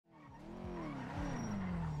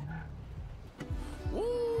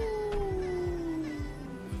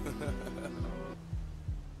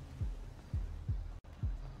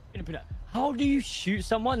How do you shoot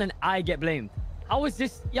someone and I get blamed? How is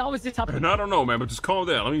this? Yeah, how is this happening? And I don't know, man, but just calm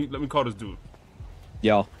down. Let me call this dude.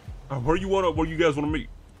 Yo. Where you guys wanna meet?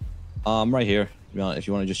 Right here. If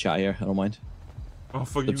you want to just chat here, I don't mind. Oh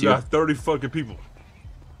fuck, you got 30 fucking people.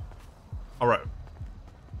 All right.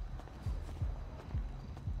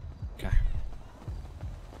 Okay.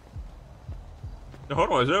 Now, hold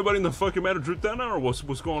on, is everybody in the fucking Manor drip down now, or what's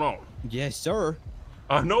going on? Yes, sir.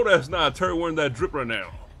 I know that's not Terry wearing that drip right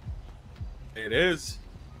now. It is.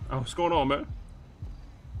 Oh, what's going on, man?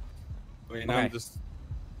 I mean, Okay. I'm just.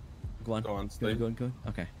 Go on. Go on, Steve. Go on.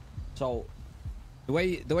 Okay. So, the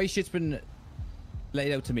way shit's been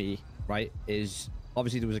laid out to me, right, is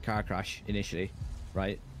obviously there was a car crash initially,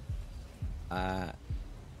 right?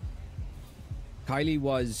 Kylie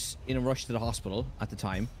was in a rush to the hospital at the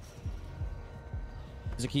time.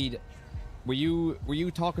 Zakid, were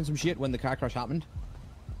you talking some shit when the car crash happened?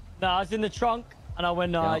 No, I was in the trunk and I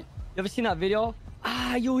went, you ever seen that video?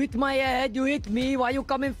 Ah, you hit my head, you hit me, why you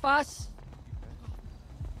coming fast?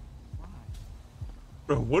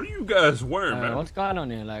 Bro, what are you guys wearing, man? What's going on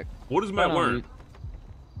here? Like, what is Matt wearing?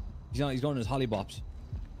 He's going his hollybops.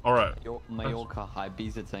 All right. Mallorca high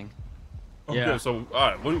Ibiza thing. Okay, Yeah. so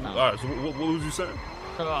all right, so what was you saying?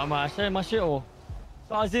 am I saying my shit or?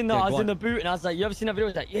 So I was in the boot and I was like, you ever seen that video? It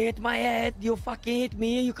was like, you hit my head, you fucking hit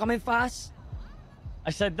me, you coming fast? I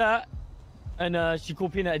said that, and she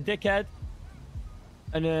called Peanut a dickhead,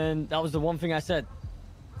 and then that was the one thing I said.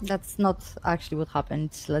 That's not actually what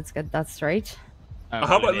happened. Let's get that straight.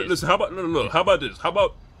 How about listen? How about look? How about this? How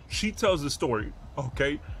about she tells the story?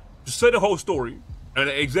 Okay, just say the whole story and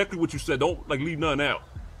exactly what you said. Don't like leave nothing out.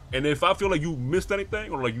 And if I feel like you missed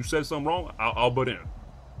anything or like you said something wrong, I'll butt in.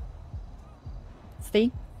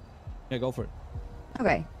 Steve? Yeah, go for it.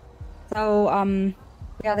 Okay. So,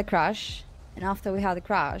 we had a crash. And after we had a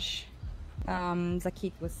crash,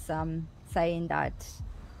 Zakit was saying that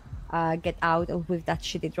get out of with that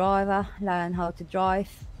shitty driver, learn how to drive.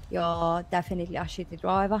 You're definitely a shitty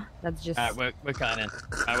driver. That's just... Alright, we're cutting in.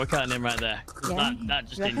 Alright, we're cutting in right there. Yeah? That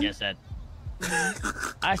just didn't get said.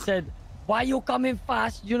 I said, why you coming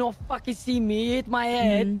fast? You don't fucking see me, hit my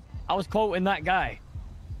head. I was quoting that guy.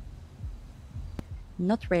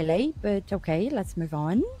 Not really, but okay, let's move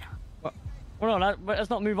on. Well, no, let's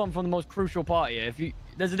not move on from the most crucial part here. If you,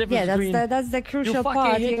 there's a difference between... Yeah, that's the crucial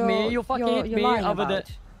part. You fucking hit me other than...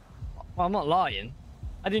 Well, I'm not lying.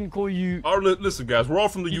 I didn't call you... All right, listen, guys. We're all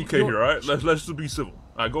from the UK here, all right? Let's just be civil.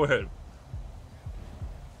 All right, go ahead.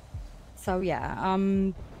 So, yeah,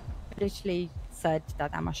 literally said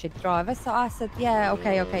that I'm a shit driver. So I said, yeah,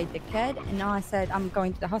 okay, dickhead. And I said, I'm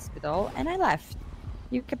going to the hospital. And I left.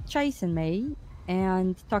 You kept chasing me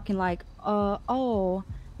and talking like, oh,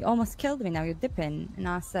 you almost killed me, now you're dipping. And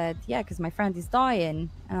I said, yeah, because my friend is dying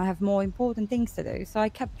and I have more important things to do. So I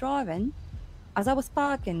kept driving. As I was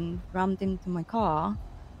parking, rammed into my car.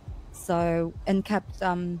 So, and kept,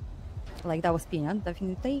 like, that was Peanut,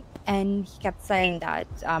 definitely. And he kept saying that,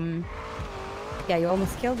 yeah, you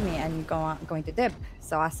almost killed me and you're going to dip.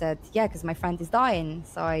 So I said, yeah, because my friend is dying.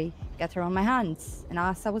 So I get her on my hands. And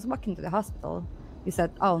as I was walking to the hospital, you said,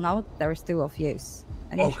 oh, now there's two of you.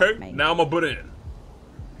 And okay, now I'm going to butt in.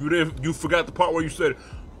 You forgot the part where you said,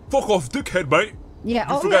 fuck off, dickhead, mate. Yeah,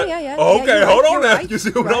 yeah. Oh, okay, yeah, hold on now. Right, you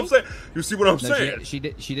see what I'm saying? You see what I'm saying? She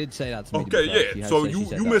did say that to me. Okay, yeah. So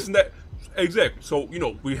you missing that. Exactly. So, you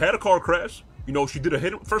know, we had a car crash. You know, she did a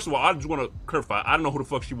hit. First of all, I just want to clarify. I don't know who the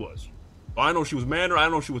fuck she was. I know she was Manor. I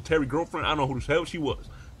know she was Terry's girlfriend. I don't know who the hell she was.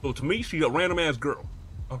 So to me, she's a random ass girl.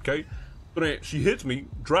 Okay? But then she hits me,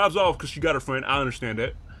 drives off because she got her friend. I understand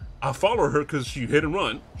that. I follow her because she hit and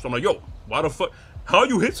run. So I'm like, yo, why the fuck? How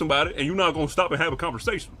you hit somebody and you're not going to stop and have a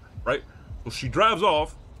conversation, right? So she drives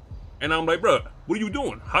off, and I'm like, bro, what are you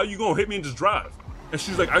doing? How you going to hit me and just drive? And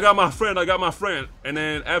she's like, I got my friend. And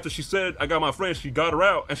then after she said, I got my friend, she got her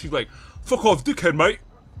out, and she's like, fuck off, dickhead, mate.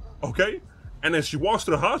 Okay? And then she walks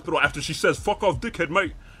to the hospital after she says, fuck off, dickhead,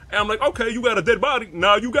 mate. And I'm like, okay, you got a dead body.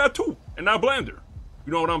 Now you got two. And I blamed her.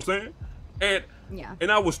 You know what I'm saying? And yeah.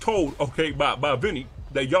 And I was told, okay, by Vinny,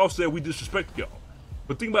 that y'all said we disrespected y'all.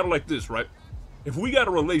 But think about it like this, right? If we got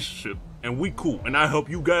a relationship and we cool, and I help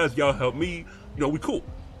you guys, y'all help me, you know, we cool. You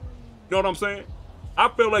know what I'm saying? I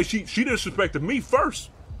feel like she disrespected me first,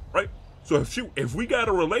 right? So if we got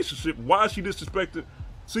a relationship, why she disrespected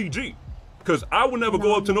CG? Because I would never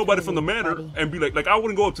go up to nobody from the Manor and be like I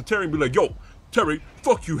wouldn't go up to Terry and be like, yo, Terry,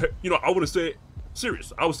 fuck you. You know, I would have said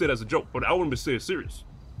serious. I would say it as a joke, but I wouldn't have said serious.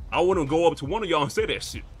 I wouldn't go up to one of y'all and say that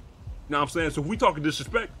shit. You know what I'm saying? So if we talking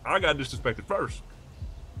disrespect, I got disrespected first.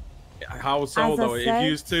 How so though?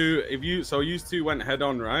 If you two went head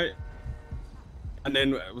on, right? And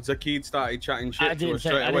then Zakid started chatting I shit to didn't us say,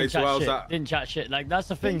 straight I away. didn't So chat how's shit. that? Didn't chat shit. Like that's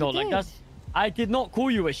the thing you though. Like did. that's. I did not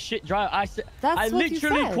call you a shit driver. I said. That's I what you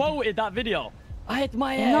literally said. quoted that video. I hit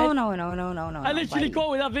my head. No. I literally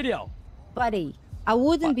quoted that video. Buddy, I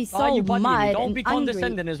wouldn't be Why are so you bugging me? mad Don't and be angry.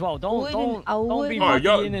 condescending as well. Don't be wouldn't- Alright,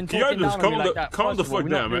 y'all, mocking and can y'all talking just down on me calm like the that. calm the First of all, fuck we're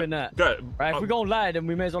not down, doing man? that. God, Right? If we're gonna lie, then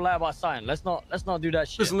we may as well lie about something. Let's not do that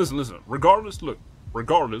shit. listen. Regardless, look.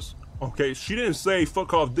 Regardless, okay. She didn't say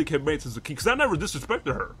fuck off, dickhead mates is the key, because I never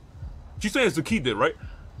disrespected her. She's saying Zaki did, right?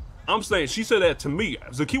 I'm saying she said that to me.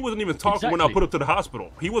 Zaki wasn't even talking when I Exactly. put up to the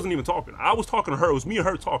hospital. He wasn't even talking. I was talking to her. It was me and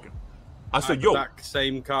her talking. I said, yo. That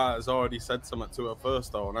same car has already said something to her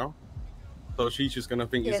first, though, now. So she's just gonna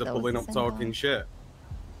think Yeah, he's that was pulling the up same talking car. shit.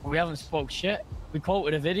 We haven't spoke shit. We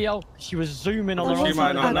quoted a video. She was zooming on That the wrong She might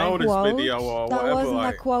side not of the know lane. this quote. video or That whatever, wasn't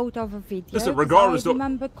like- a quote of a video. Listen, 'cause regardless, I though-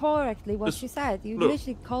 remember correctly what Listen, you said. You look.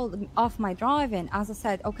 literally called off my driving. As I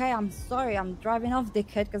said, okay, I'm sorry, I'm driving off,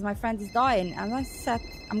 dickhead, because my friend is dying. And I said,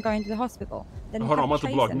 I'm going to the hospital. Then you Hold on, I'm kept about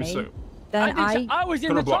to block. Give chasing me a second. Then I was in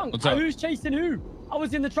Turn the her block. trunk. What's up? Who's chasing who? I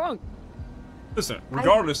was in the trunk. Listen,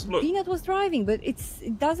 regardless, look. Peanut was driving, but it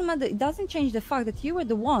doesn't matter. It doesn't change the fact that you were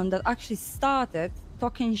the one that actually started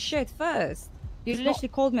talking shit first. You It's not- literally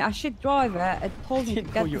called me a shit driver and told me to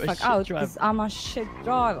didn't call get you the a fuck shit out driver. because I'm a shit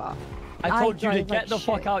driver. I told you to drive get like the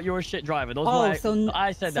fuck shit. out. You're a shit driver. Those Oh, were so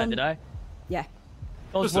I said that, so- did I? Yeah.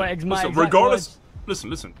 Those were my exact regardless, words.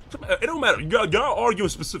 listen. It don't matter. Y'all arguing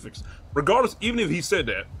specifics. Regardless, even if he said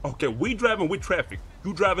that, okay, we driving with traffic.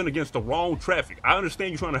 You driving against the wrong traffic. I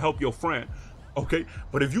understand you trying to help your friend, okay?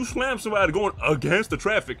 But if you slam somebody going against the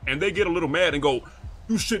traffic and they get a little mad and go,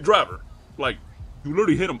 you shit driver, like, you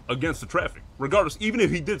literally hit him against the traffic. Regardless, even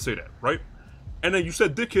if he did say that, right? And then you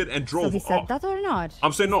said dickhead and So drove he said off. that or not?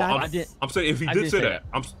 I'm saying no. That's- I'm saying if he I did did say say that,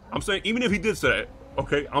 I'm saying even if he did say that,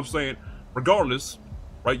 okay. I'm saying regardless,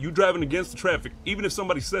 right? You driving against the traffic, even if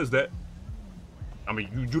somebody says that. I mean,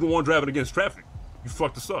 you the one driving against traffic. You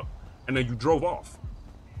fucked us up, and then you drove off,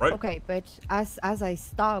 right? Okay, but as I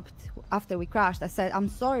stopped after we crashed, I said, I'm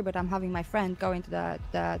sorry, but I'm having my friend going to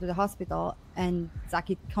the hospital, and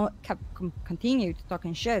Zaki continued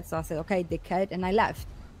talking shit. So I said, okay, dickhead, and I left.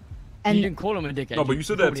 And You didn't call him a dickhead. No, but you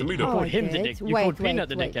said that to me, though. You Oh, called I him the did. dick. You called Peanut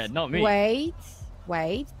the wait. dickhead, not me.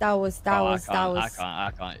 Wait. That was.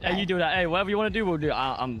 I can't. Hey, you do that. Hey, whatever you want to do, we'll do.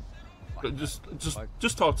 I'm.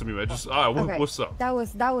 Just talk to me, man. Just all right. Okay, What's up? That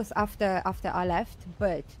was after I left,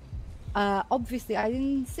 but obviously I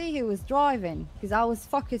didn't see who was driving because I was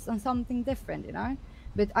focused on something different, you know.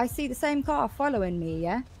 But I see the same car following me,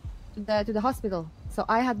 yeah, to the hospital. So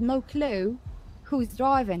I had no clue who's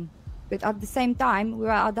driving. But at the same time, we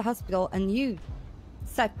were at the hospital, and you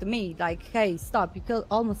said to me like, "Hey, stop! You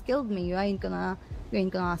almost killed me. You ain't gonna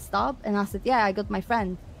stop." And I said, "Yeah, I got my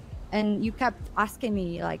friend." And you kept asking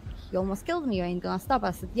me like, "You almost killed me. You ain't gonna stop."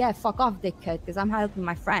 I said, "Yeah, fuck off, dickhead," because I'm helping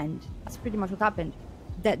my friend. That's pretty much what happened.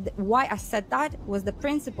 Why I said that was the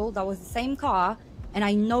principle. That was the same car, and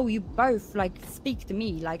I know you both like speak to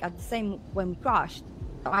me like at the same when we crashed.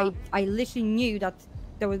 I literally knew that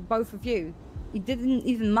there were both of you. It didn't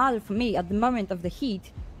even matter for me at the moment of the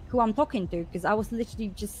heat who I'm talking to, because I was literally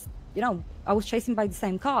just, you know, I was chasing by the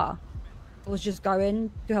same car. I was just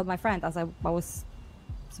going to help my friend as I was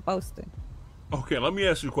supposed to. Okay, let me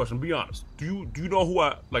ask you a question. Be honest. Do you know who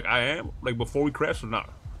I am like before we crashed or not?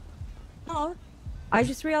 No, I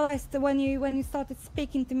just realized that when you started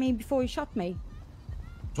speaking to me before you shot me.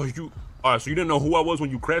 So all right. So you didn't know who I was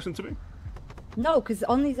when you crashed into me? No, because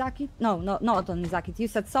only Zakit. No, not only Zakit. You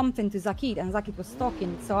said something to Zakit, and Zakit was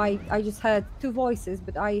talking. So I just heard two voices,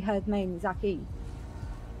 but I heard mainly Zakit.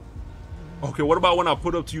 Okay. What about when I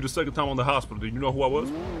put up to you the second time on the hospital? Did you know who I was?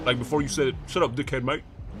 Like before you said, "Shut up, dickhead, mate."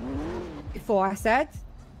 Before I said.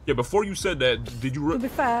 Yeah. Before you said that, did you? To be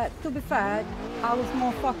fair, I was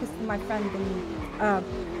more focused on my friend than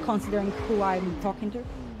considering who I'm talking to.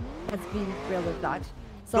 Let's be real with that.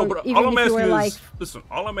 So No, but even all I'm if you asking were is, listen.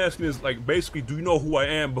 All I'm asking is, like, basically, do you know who I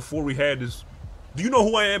am before we had this? Do you know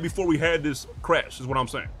who I am before we had this crash? Is what I'm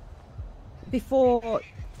saying. before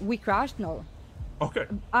we crashed, no. Okay.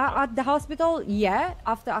 At the hospital, yeah.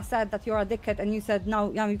 After I said that you're a dickhead and you said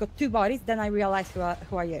no, you got two bodies, then I realized who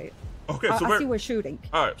are you. Okay. So I see we're shooting.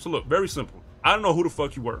 all right. So look, very simple. I don't know who the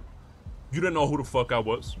fuck you were. You didn't know who the fuck I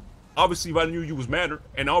was. Obviously, if I knew you was Manor,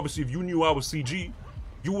 and obviously if you knew I was CG,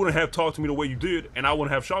 you wouldn't have talked to me the way you did, and I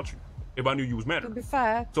wouldn't have shot you if I knew you was To Manor. be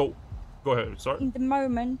fair, So, go ahead. Sorry. in the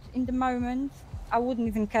moment, I wouldn't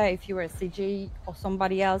even care if you were a CG or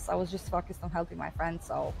somebody else. I was just focused on helping my friend.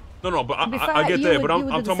 So No, but be I fair, get you that. would- But you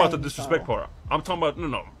would I'm do the talking about the same, disrespect so. part. I'm talking about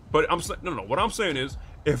no. But I'm saying no. What I'm saying is,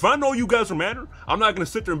 if I know you guys are Manor, I'm not gonna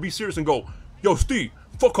sit there and be serious and go, "Yo, Steve,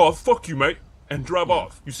 fuck off, fuck you, mate," and drive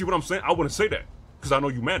off. You see what I'm saying? I wouldn't say that because I know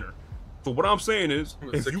you Manor. So what I'm saying is,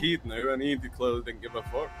 if the kid knew and he clearly didn't give a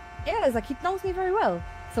fuck. Yeah, the kid knows me very well.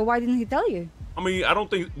 So why didn't he tell you? I mean, I don't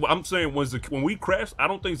think. I'm saying when we crashed, I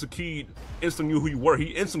don't think Zakid instantly knew who you were. He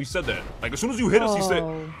instantly said that. Like as soon as you hit us, he said.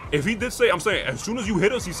 If he did say, I'm saying, as soon as you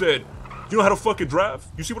hit us, he said, "You know how to fucking drive."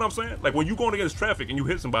 You see what I'm saying? Like when you going against traffic and you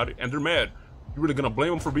hit somebody and they're mad, you really gonna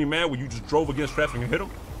blame them for being mad when you just drove against traffic and hit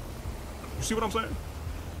them? You see what I'm saying?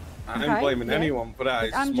 I ain't blaming anyone for that.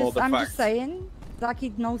 It's I'm more the fact. just saying, that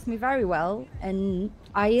kid knows me very well, and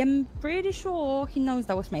I am pretty sure he knows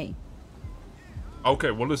that was me.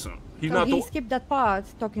 Okay, well listen. He skipped that part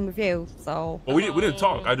talking with you, so. Well, we didn't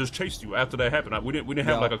talk. I just chased you after that happened. We didn't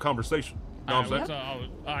have like a conversation. You know what I'm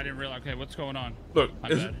saying? I didn't realize. Okay, what's going on? Look,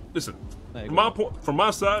 listen. From my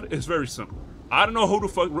side, it's very simple. I don't know who the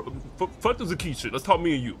fuck the Zakid shit. Let's talk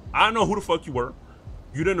me and you. I don't know who the fuck you were.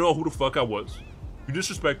 You didn't know who the fuck I was. You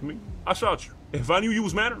disrespected me. I shot you. If I knew you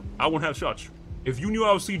was Manor, I wouldn't have shot you. If you knew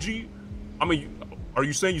I was CG, I mean, are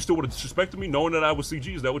you saying you still would have disrespected me knowing that I was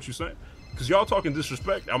CG? Is that what you're saying? Because y'all talking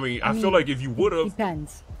disrespect. I mean, I feel like if you would have,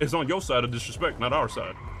 it's on your side of disrespect, not our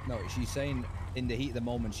side. No, she's saying in the heat of the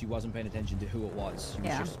moment she wasn't paying attention to who it was. She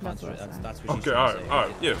was just concentrating. That's what she's trying to say. All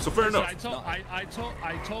right, yeah. So fair enough.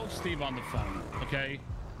 I told Steve on the phone. Okay,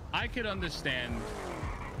 I could understand.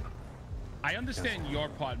 I understand your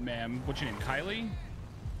part, ma'am. What's your name, Kylie?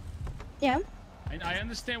 Yeah. I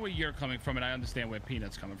understand where you're coming from, and I understand where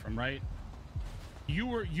Peanut's coming from, right? You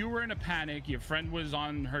were in a panic. Your friend was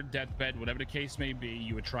on her deathbed, whatever the case may be.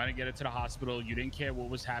 You were trying to get her to the hospital. You didn't care what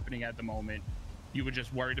was happening at the moment. You were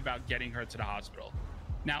just worried about getting her to the hospital.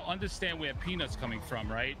 Now, understand where Peanut's coming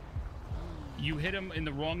from, right? You hit him in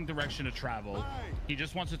the wrong direction to travel. He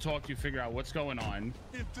just wants to talk to you, figure out what's going on.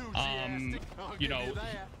 You know,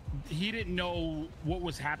 he didn't know what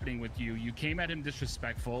was happening with you. You came at him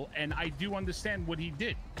disrespectful, and I do understand what he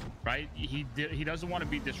did, right? He doesn't want to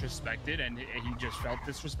be disrespected, and he just felt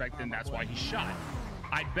disrespected, and that's why he shot.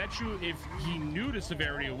 I bet you if he knew the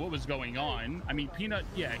severity of what was going on, I mean, Peanut,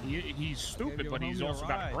 yeah, he's stupid, but he's also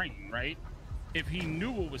got a brain, right? If he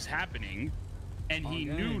knew what was happening, and he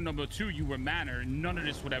knew, number two, you were Manor, none of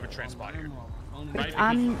this would ever transpire. Right?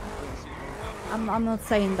 I'm not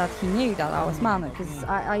saying that he knew that I was Manor, because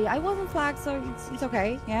I wasn't flagged, so it's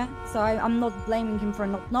okay, yeah? So I'm not blaming him for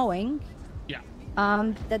not knowing. Yeah.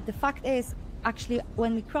 That the fact is, actually,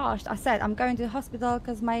 when we crashed, I said, I'm going to the hospital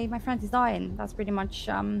because my friend is dying. That's pretty much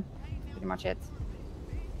it.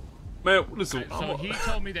 Man, listen. So he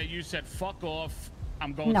told me that you said, fuck off,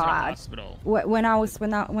 I'm going to the hospital.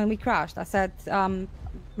 When we crashed, I said,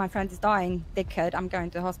 my friend is dying, dickhead, I'm going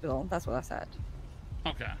to the hospital. That's what I said.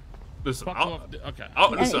 Okay. Listen, okay.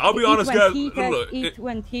 I'll be honest, guys. It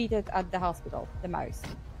went heated at the hospital the most.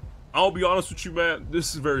 I'll be honest with you, man.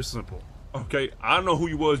 This is very simple. Okay, I don't know who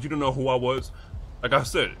you was. You don't know who I was. Like I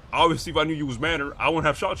said, obviously, if I knew you was Manor, I wouldn't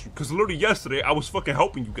have shot you. Because literally yesterday, I was fucking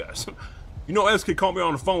helping you guys. You know, SK called me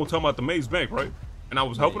on the phone talking about the Maze Bank, right? And I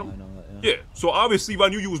was helping him. Yeah. So obviously, if I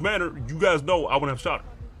knew you was Manor, you guys know I wouldn't have shot her.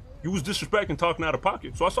 You was disrespecting, talking out of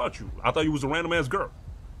pocket, so I shot you. I thought you was a random ass girl.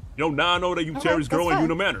 You know, now I know that you Terry's girl and you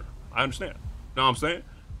the Manor. I understand. Know what I'm saying?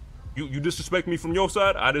 You disrespect me from your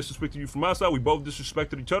side, I disrespected you from my side. We both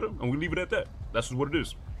disrespected each other, and we leave it at that. That's just what it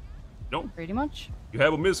is. You know? Pretty much. You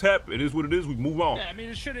have a mishap. It is what it is. We move on. Yeah, I mean,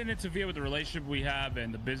 it shouldn't interfere with the relationship we have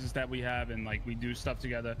and the business that we have, and like we do stuff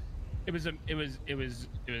together. It was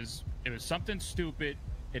something stupid.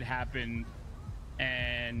 It happened,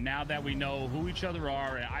 and now that we know who each other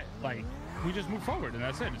are, and we just move forward, and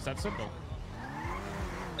that's it. It's that simple.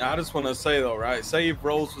 I just want to say though, right? Say if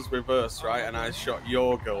roles was reversed, right, and I shot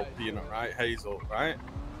your girl, Peanut, right, Hazel, right,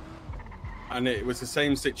 and it was the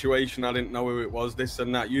same situation. I didn't know who it was, this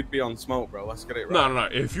and that. You'd be on smoke, bro. Let's get it right.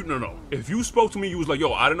 No. If you spoke to me, you was like,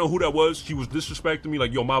 yo, I didn't know who that was. She was disrespecting me.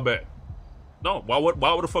 Like, yo, my bad. No,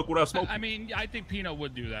 why the fuck would I smoke? I mean, I think Peanut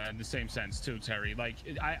would do that in the same sense too, Terry. Like,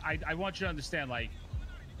 I want you to understand, like,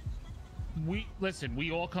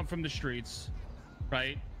 we all come from the streets,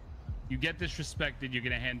 right? You get disrespected, you're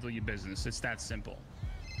gonna handle your business. It's that simple.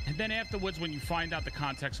 And then afterwards, when you find out the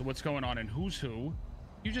context of what's going on and who's who,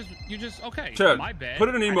 you just okay. Chad, my bad. put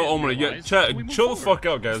it in email only. Yeah, Chad, chill the fuck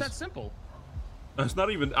out, guys. It's that simple. It's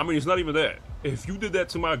not even. I mean, it's not even that. If you did that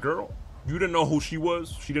to my girl, you didn't know who she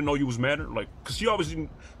was. She didn't know you was Manor. Like, cause she obviously,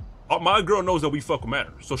 my girl knows that we fuck with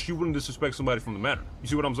Manor, so she wouldn't disrespect somebody from the Manor. You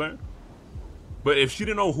see what I'm saying? But if she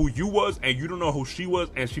didn't know who you was and you don't know who she was,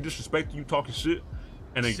 and she disrespected you talking shit,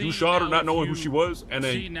 and then you shot her not knowing who she was, and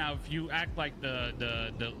then now if you act like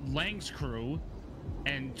the Lang's crew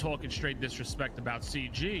and talking straight disrespect about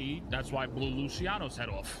CG, that's why blew Luciano's head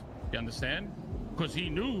off. You understand? Because he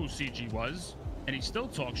knew who CG was. and he still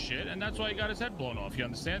talks shit, and that's why he got his head blown off. You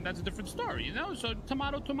understand? That's a different story, you know? So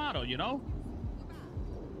tomato, tomato, you know?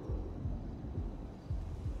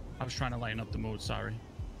 I was trying to lighten up the mood, sorry.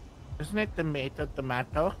 Isn't it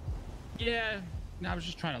tomato? Yeah, I was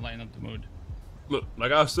just trying to lighten up the mood. Look,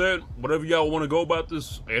 like I said, whatever y'all want to go about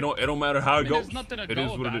this, it don't matter how it goes. There's nothing to it go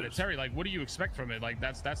is what about it it, is. Terry. Like, what do you expect from it? Like,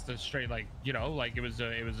 that's the straight, like, you know, like it was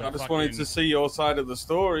a I just wanted to see your side of the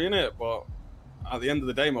story, innit? But at the end of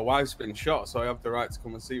the day, my wife's been shot, so I have the right to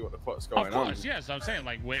come and see what the fuck's going on. Of course, yes. I'm saying,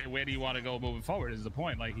 like, where do you want to go moving forward is the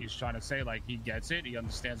point. Like, he's trying to say, like, he gets it. He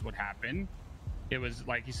understands what happened. It was,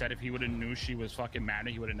 like he said, if he would have knew she was fucking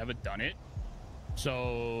Manor, he would have never done it.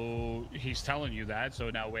 So he's telling you that. So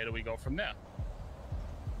now where do we go from there?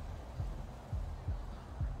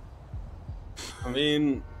 I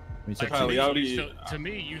mean, Kylie, to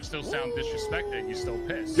me, you still sound disrespected. You're still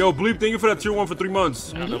pissed. Yo, Bleep, thank you for that tier 1 for 3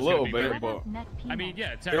 months. A little bit, but I mean,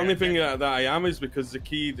 yeah. the only thing that I am is because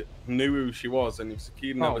Zakid knew who she was, and if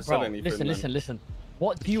Zakid never said anything. Listen.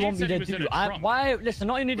 What do you want me to do? Why? Listen,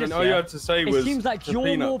 not only this. All you had to say was. It seems like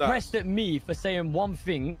you're more pressed at me for saying one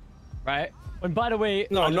thing, right? And by the way,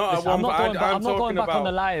 no, I'm not going back on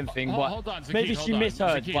the lying thing, but hold on, Zakid, maybe she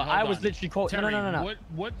misheard. But I was literally quoting. No.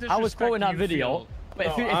 I was quoting that video. But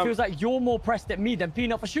it feels like you're more pressed at me than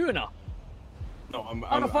Peanut for shooting her. No, I'm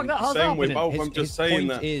saying we're both. I'm just saying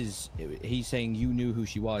that. Is he's saying you knew who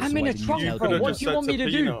she was? I'm in a trunk, bro. What do you want me to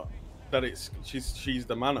do? That she's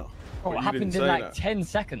the Manor. Bro, it happened in like 10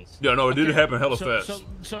 seconds. Yeah, no, it didn't happen hella fast.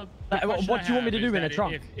 So what do you want me to do in a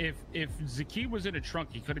trunk? If Zakid was in a trunk,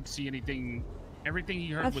 he couldn't see anything. Everything he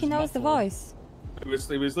heard was he knows the voice. It was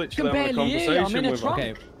literally having a conversation with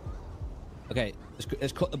him. Okay.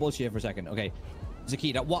 Let's cut the bullshit here for a second. Okay,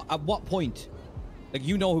 Zakid, at what point? Like,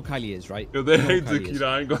 you know who Kylie is, right? Yo, they hate Zakid.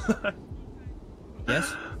 I ain't gonna lie.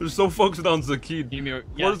 Yes. They're so focused on Zakid.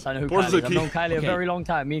 Yes, I know who Kylie is. I've known Kylie a very long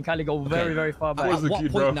time. Me and Kylie go very, very far back. At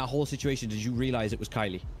what point in that whole situation did you realize it was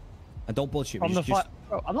Kylie? And don't bullshit me.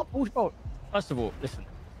 Bro, I'm not bullshit, bro. First of all, listen.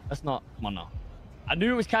 That's not Manor. I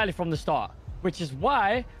knew it was Kylie from the start, which is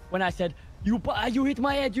why when I said you hit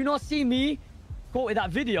my head, you not see me, quoted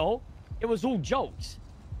that video, it was all jokes.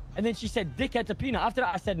 And then she said dickhead to Peanut. After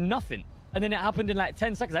that, I said nothing. And then it happened in like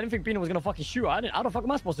 10 seconds. I didn't think Peanut was gonna fucking shoot her. How the fuck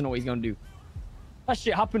am I supposed to know what he's gonna do? That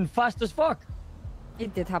shit happened fast as fuck.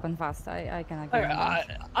 It did happen fast. I can agree.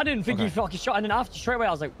 I didn't think he fucking shot. And then after, straight away,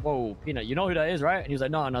 I was like, whoa, Peanut, you know who that is, right? And he was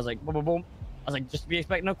like, no. And I was like, boom, boom, boom. I was like, just be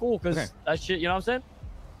expecting a call, because that shit, you know what I'm saying?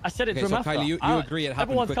 I said it to him so after. Kylie, you agree it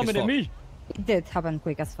happened everyone's quick coming as at me. It did happen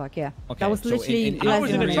quick as fuck, yeah. Okay, that was literally in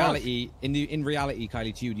reality,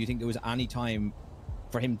 Kylie, to you, do you think there was any time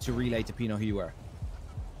for him to relay to Pino who you were?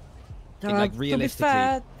 Like, realistically. To be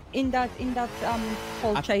fair, in that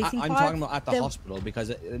whole chasing part. I'm talking about at the hospital,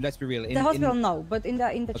 because let's be real. The hospital, no, but in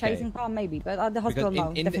the chasing part, maybe. But at the hospital,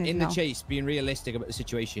 no, definitely in the chase, being realistic about the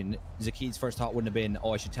situation, Zakid's first thought wouldn't have been,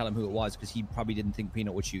 oh, I should tell him who it was, because he probably didn't think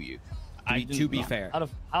Peanut would shoot you. To be fair.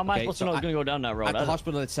 How am I supposed to know it's going to go down that road? At the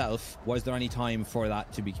hospital itself, was there any time for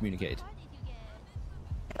that to be communicated?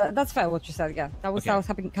 That's fair what you said, yeah. That was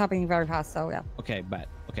happening very fast, so yeah. Okay, bet.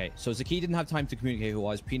 Okay, so Zakid didn't have time to communicate who it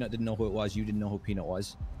was. Peanut didn't know who it was. You didn't know who Peanut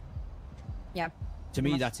was. Yeah. To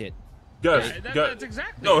me, that's it. Guys, that's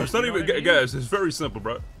exactly. No, it's not even, guys. It's very simple,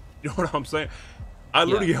 bro. You know what I'm saying? I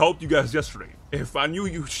literally helped you guys yesterday. If I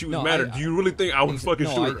knew she was Manor, do you really think I would fucking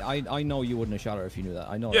shoot her? I know you wouldn't have shot her if you knew that.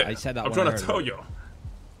 I know. Yeah, I said that. I'm trying to tell y'all.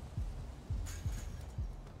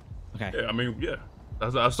 Okay. Yeah, I mean, yeah.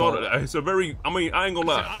 I saw that. It's a very. I mean, I ain't gonna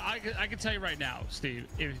lie. I can tell you right now, Steve.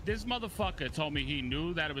 If this motherfucker told me he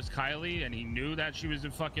knew that it was Kylie and he knew that she was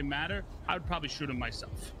in fucking Manor, I would probably shoot him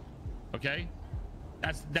myself. Okay.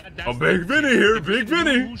 That's Big Vinny here. Big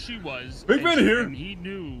Vinny. Who she was. Big Vinny here. And he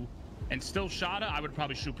knew, and still shot her. I would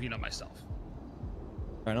probably shoot Peanut myself.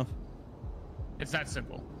 Fair enough. It's that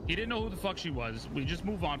simple. He didn't know who the fuck she was. We just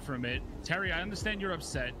move on from it. Terry, I understand you're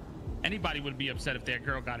upset. Anybody would be upset if their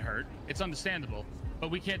girl got hurt. It's understandable,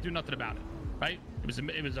 but we can't do nothing about it, right?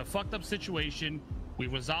 It was a fucked up situation. We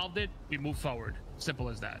resolved it. We move forward. Simple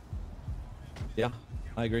as that. Yeah,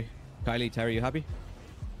 I agree. Kylie, Terry, you happy?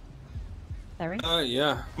 Terry?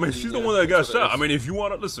 Yeah. I mean, she's the one that got shot. I mean, if you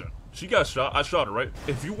want to listen, she got shot. I shot her, right?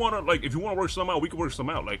 If you want to, work something out, we can work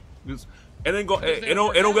something out. Like, this, it ain't go. It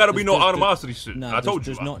don't gotta be no animosity shit. No, I told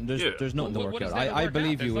you. There's nothing to work out. I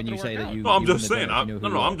believe you when you say that you. No, I'm just saying.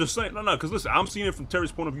 I'm just saying. No, because listen, I'm seeing it from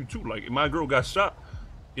Terry's point of view too. Like, if my girl got shot,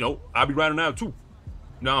 you know, I'd be riding out too. You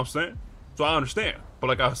know what I'm saying? So I understand. But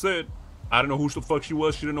like I said, I didn't know who the fuck she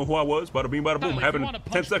was. She didn't know who I was. Bada bing, bada boom. Happened in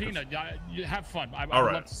 10 seconds. Peanut, you have fun. I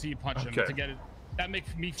would love to see you punch him to get it. That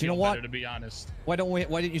makes me you feel know what? better, to be honest. Why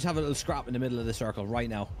didn't you just have a little scrap in the middle of the circle right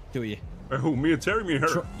now? Do you? Who? Me and Terry? Me and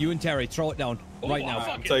her? You and Terry, throw it down right now.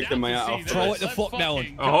 I'm taking my hat off. Throw it the fuck down.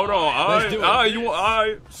 Hold on. Alright, you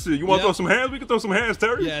want to throw some hands? We can throw some hands,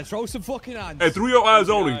 Terry. Yeah, throw some fucking hands. Hey, through your eyes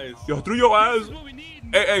only. Yo, through your eyes.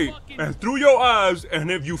 Hey, and through your eyes,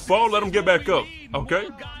 and if you fall, let them get back up. Okay?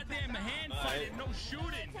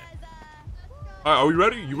 Alright, are we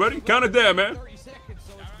ready? You ready? Count it down, man. 30 seconds,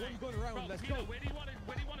 so it's one good round. Let's go. Where do you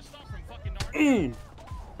want to start from, fucking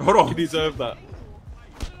Hold on. You deserve that.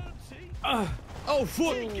 Oh,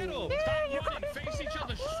 fuck. Get up. Face each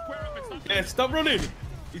other, square up, and stop. Yeah, stop running.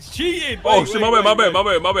 It's cheating. Oh, shit, my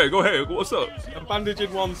bad. Go ahead. What's up? I'm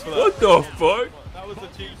bandaging once for that. What the fuck? That was a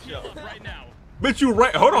cheat shot. Right now. Bitch, you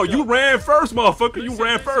ran. Hold on, you ran first, motherfucker. You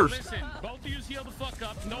ran first. Listen, both of you heal the fuck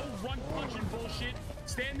up. No run punching bullshit.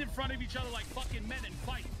 Stand in front of each other like fucking men and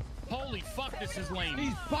fight. Holy fuck, this is lame.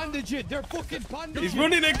 He's bandaging. They're fucking bandaging. He's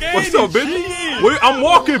running again. What's up, bitch? Wait, I'm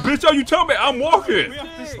walking, bitch. How you tell me? I'm walking. We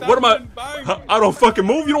have to stand What am I? and bang. I don't fucking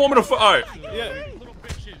move. You don't want me to fuck? All right. Yeah.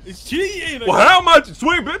 It's cheating. Well, how am I to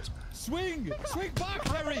swing, bitch? Swing. Swing back,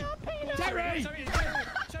 Terry. Terry.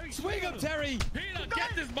 Swing him, Terry. Peter,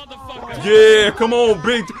 get this motherfucker. Yeah, come on,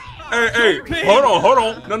 big. Hey, hold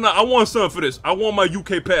on. No, I want something for this. I want my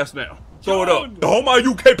UK pass now. Throw it up. Hold my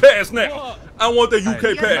UK pass now. I want that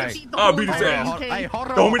UK pass. I'll beat his ass. Hey, hold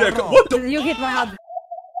on. Throw me that. What the? You hit my head.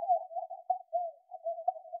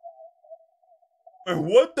 Man,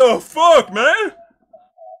 what the fuck, man?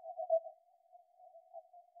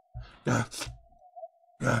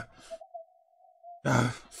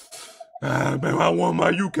 Man, I want my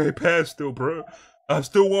UK pass still, bro. I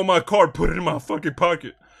still want my card. Put it in my fucking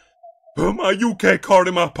pocket. Put my UK card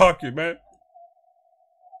in my pocket, man.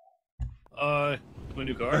 My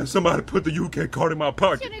new car? Man, somebody put the UK card in my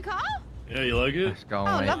pocket. Your new car? Yeah, you like it? Let's go,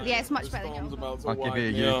 Oh, mate. lovely. Yeah, it's much better than yours. I'll give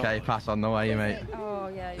you a UK pass on the way, mate. Oh,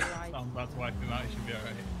 yeah, you're right. I'm about to wipe him out. It should be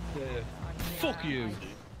alright. Fuck you.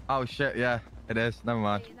 Oh shit, yeah, it is. Never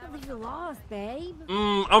mind. That was the last, babe.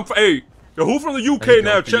 Hey, yo, who from the UK There you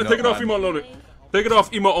now? go, Chat, take it off emo only. Take it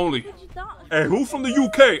off emo only. Hey, who from the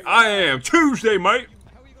UK? I am Tuesday, mate.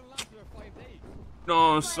 Know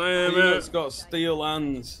what I'm saying, man? It's got steel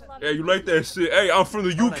hands. Yeah, you like that shit? Hey, I'm from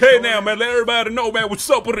the UK now, man. Let everybody know, man. What's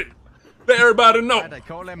up with it? Let everybody know. They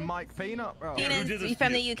call him Mike Peanut, bro. He's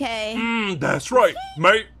from the UK. That's right,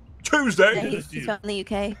 mate. Tuesday. He's from the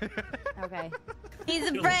UK. Okay. He's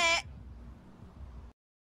a Brit.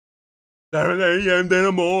 7 a.m. in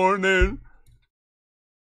the morning.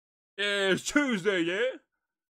 Yeah, it's Tuesday, yeah?